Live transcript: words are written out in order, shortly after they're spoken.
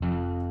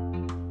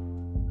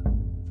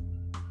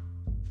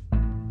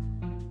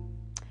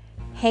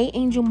Hey,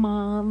 Angel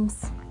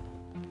Moms.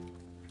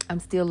 I'm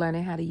still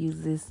learning how to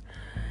use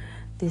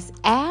this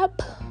app,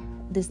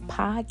 this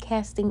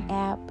podcasting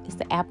app. It's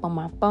the app on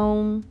my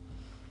phone.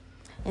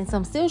 And so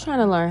I'm still trying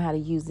to learn how to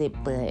use it,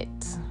 but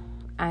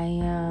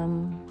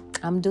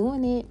I'm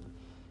doing it.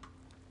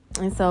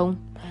 And so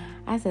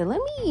I said,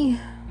 I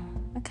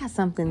got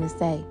something to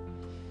say.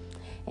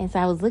 And so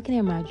I was looking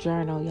at my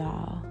journal,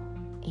 y'all,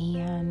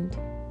 and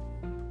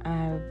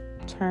I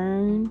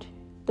turned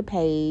the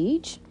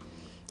page.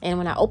 And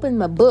when I opened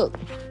my book,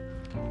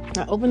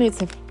 I opened it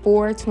to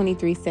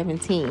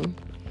 4/23/17.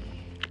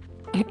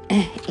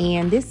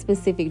 And this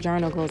specific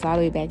journal goes all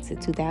the way back to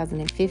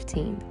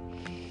 2015.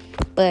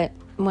 But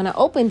when I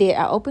opened it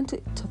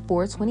to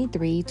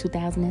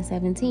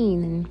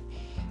 4/23/2017. And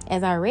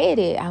as I read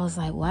it, I was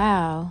like,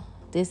 wow,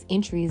 this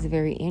entry is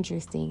very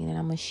interesting. And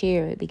I'm going to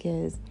share it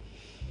because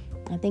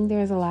I think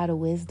there's a lot of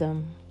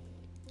wisdom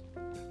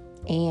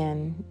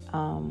and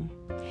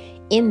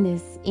in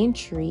this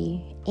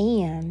entry,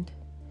 and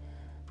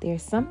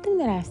there's something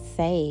that I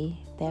say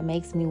that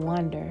makes me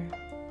wonder,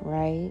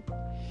 right?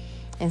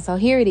 And so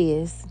here it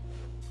is.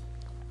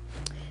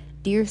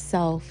 Dear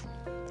self,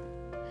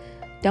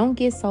 don't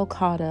get so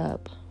caught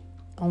up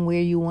on where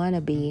you want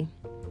to be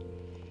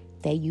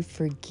that you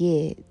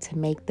forget to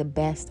make the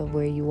best of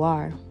where you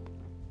are.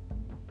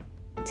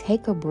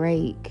 Take a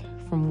break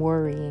from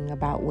worrying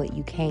about what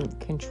you can't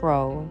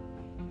control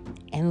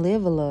and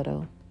live a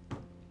little.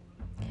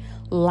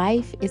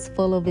 Life is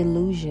full of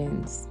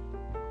illusions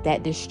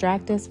that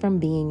distract us from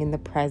being in the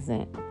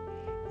present,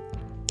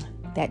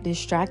 that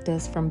distract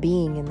us from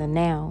being in the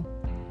now.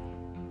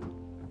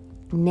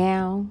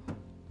 Now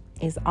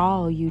is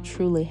all you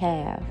truly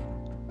have.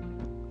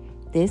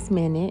 This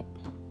minute,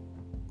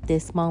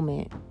 this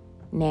moment,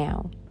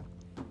 now.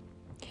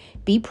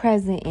 Be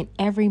present in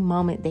every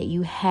moment that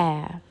you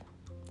have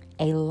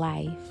a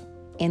life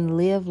and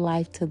live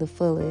life to the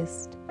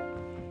fullest.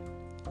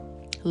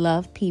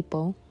 Love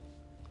people,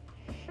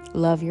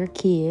 love your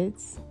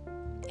kids,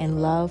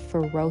 and love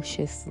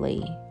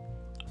ferociously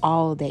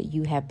all that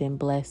you have been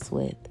blessed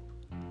with.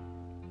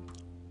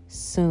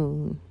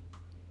 Soon,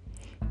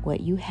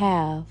 what you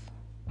have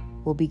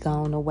will be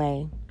gone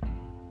away,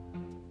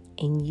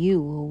 and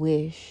you will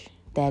wish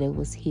that it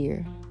was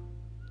here.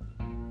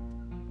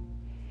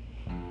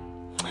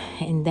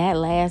 And that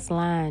last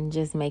line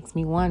just makes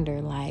me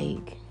wonder,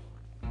 like,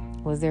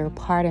 was there a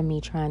part of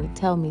me trying to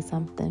tell me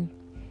something?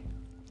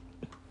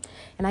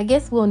 And I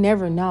guess we'll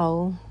never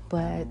know,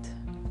 but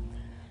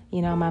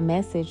my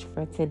message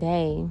for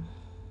today,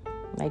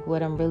 like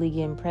what I'm really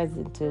getting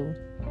present to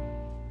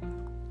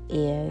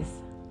is,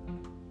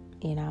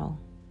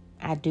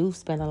 I do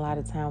spend a lot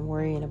of time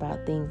worrying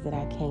about things that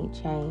I can't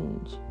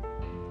change.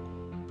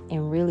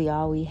 And really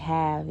all we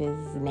have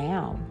is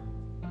now.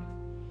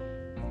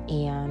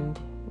 And,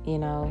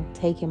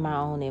 taking my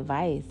own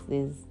advice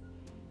is,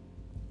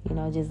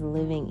 just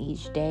living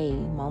each day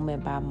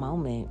moment by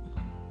moment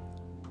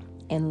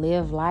and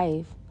live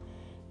life,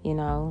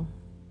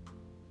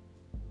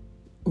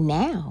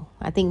 now.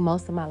 I think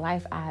most of my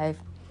life I've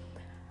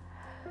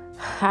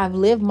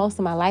lived most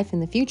of my life in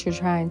the future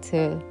trying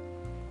to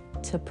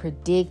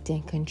predict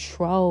and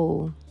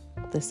control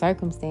the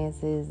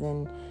circumstances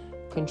and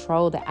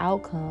control the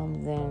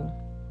outcomes. And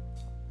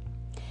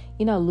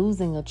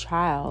losing a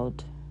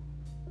child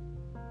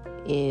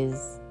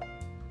is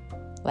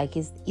like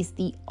it's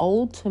the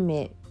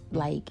ultimate,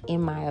 like,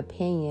 in my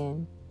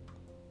opinion,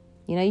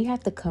 you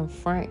have to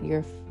confront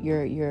your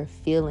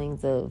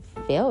feelings of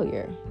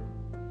failure.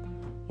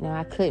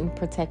 I couldn't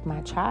protect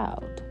my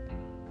child.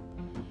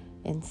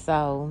 And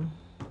so,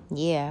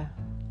 yeah,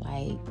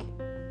 like,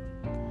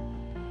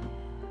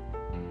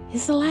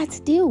 it's a lot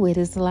to deal with.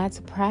 It's a lot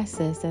to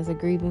process as a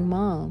grieving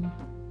mom.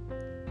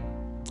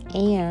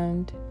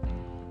 And,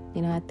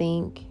 I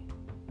think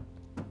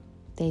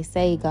they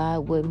say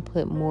God wouldn't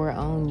put more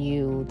on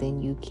you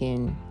than you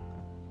can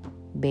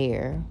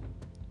bear.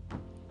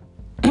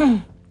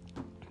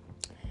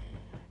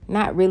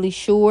 Not really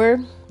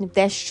sure if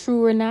that's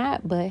true or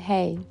not, but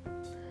hey,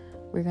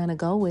 we're going to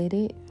go with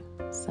it.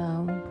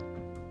 So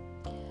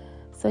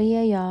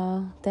yeah,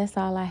 y'all, that's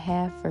all I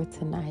have for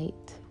tonight.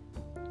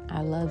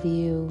 I love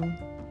you.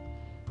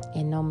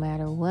 And no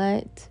matter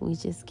what, we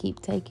just keep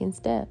taking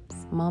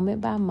steps, moment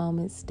by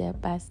moment,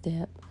 step by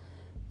step.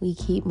 We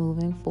keep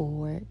moving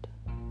forward.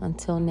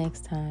 Until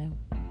next time,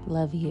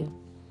 love you.